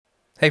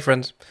Hey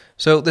friends,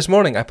 so this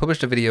morning I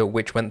published a video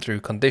which went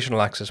through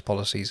conditional access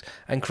policies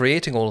and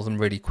creating all of them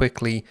really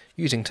quickly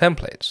using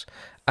templates.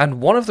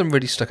 And one of them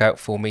really stuck out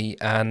for me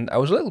and I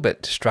was a little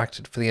bit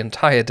distracted for the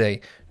entire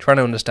day trying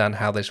to understand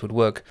how this would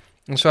work.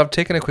 And so I've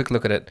taken a quick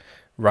look at it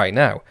right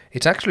now.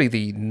 It's actually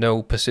the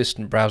no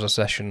persistent browser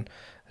session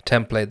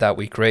template that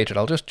we created.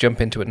 I'll just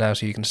jump into it now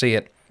so you can see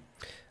it.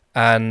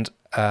 And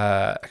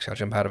actually I'll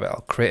jump out of it.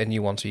 I'll create a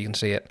new one so you can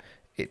see it.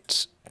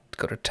 It's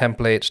go to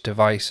templates,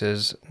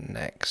 devices,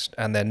 next,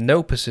 and then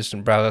no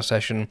persistent browser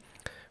session.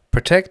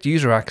 Protect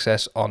user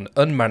access on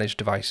unmanaged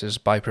devices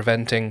by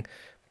preventing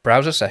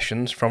browser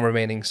sessions from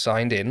remaining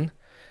signed in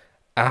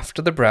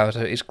after the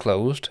browser is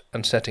closed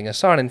and setting a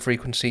sign-in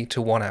frequency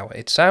to 1 hour.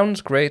 It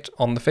sounds great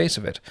on the face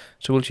of it,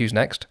 so we'll choose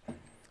next.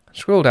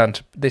 Scroll down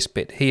to this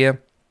bit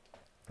here,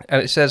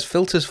 and it says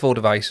filters for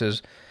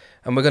devices,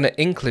 and we're going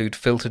to include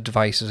filtered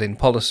devices in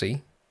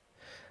policy,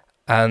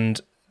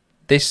 and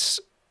this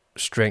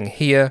string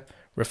here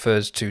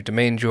refers to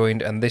domain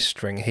joined and this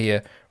string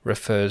here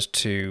refers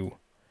to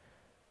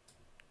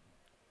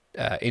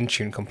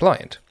Intune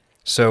compliant.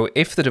 So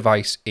if the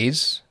device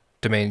is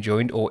domain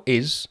joined or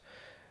is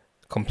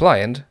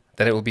compliant,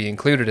 then it will be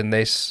included in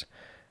this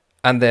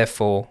and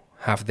therefore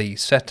have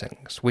these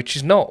settings, which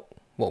is not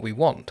what we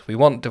want. We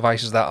want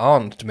devices that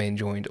aren't domain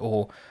joined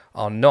or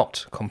are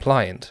not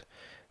compliant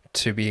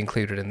to be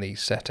included in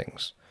these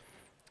settings.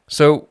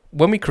 So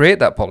when we create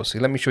that policy,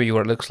 let me show you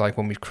what it looks like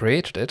when we've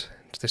created it.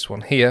 It's this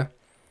one here.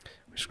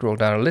 We scroll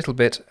down a little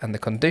bit and the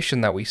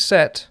condition that we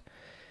set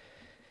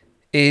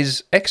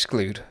is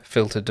exclude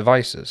filtered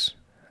devices.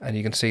 And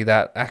you can see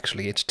that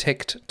actually it's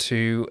ticked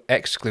to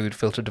exclude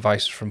filtered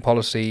devices from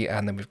policy,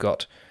 and then we've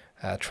got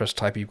trust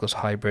type equals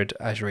hybrid,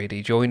 Azure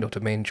AD joined or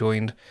domain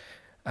joined,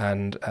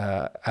 and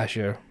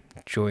Azure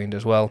joined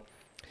as well,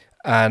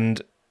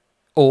 and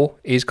or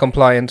is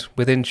compliant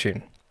with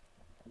Intune.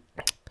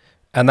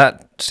 And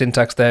that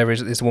syntax there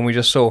is the one we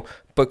just saw.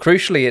 But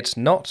crucially, it's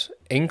not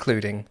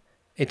including,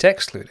 it's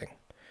excluding,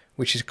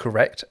 which is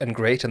correct and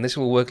great, and this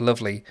will work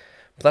lovely.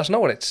 But that's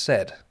not what it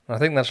said. And I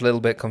think that's a little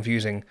bit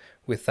confusing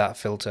with that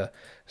filter.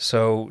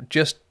 So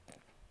just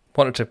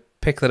wanted to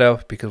pick that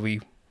up because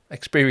we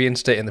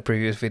experienced it in the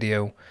previous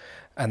video,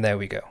 and there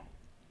we go.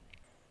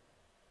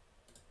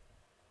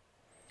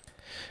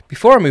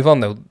 Before I move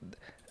on though,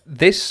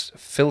 this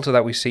filter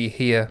that we see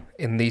here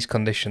in these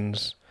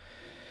conditions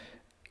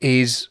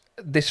is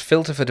this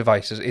filter for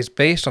devices is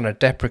based on a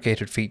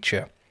deprecated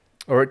feature,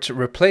 or it's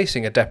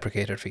replacing a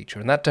deprecated feature,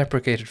 and that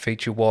deprecated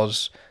feature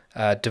was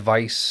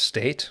device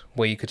state,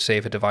 where you could say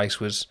if a device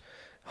was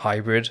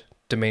hybrid,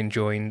 domain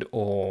joined,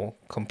 or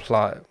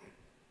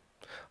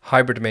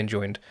hybrid domain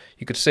joined,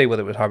 you could say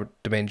whether it was hybrid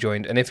domain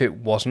joined, and if it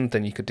wasn't,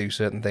 then you could do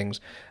certain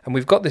things. And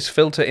we've got this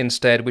filter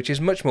instead, which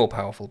is much more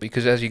powerful,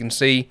 because as you can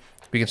see,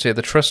 we can say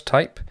the trust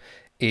type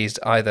is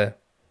either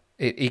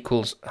it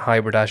equals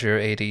hybrid Azure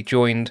AD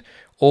joined,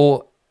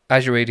 or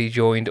Azure AD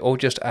joined, or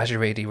just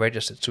Azure AD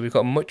registered. So we've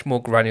got much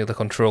more granular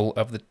control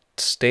of the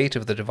state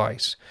of the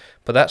device.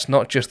 But that's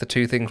not just the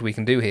two things we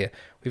can do here.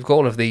 We've got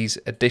all of these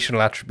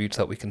additional attributes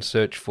that we can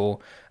search for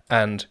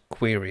and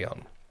query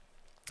on.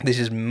 This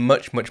is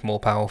much, much more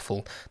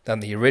powerful than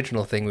the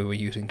original thing we were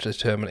using to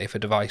determine if a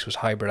device was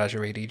hybrid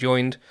Azure AD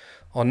joined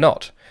or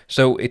not.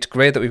 So it's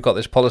great that we've got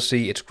this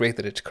policy. It's great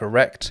that it's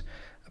correct.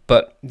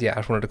 But yeah,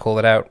 I just wanted to call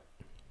it out.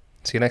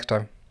 See you next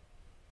time.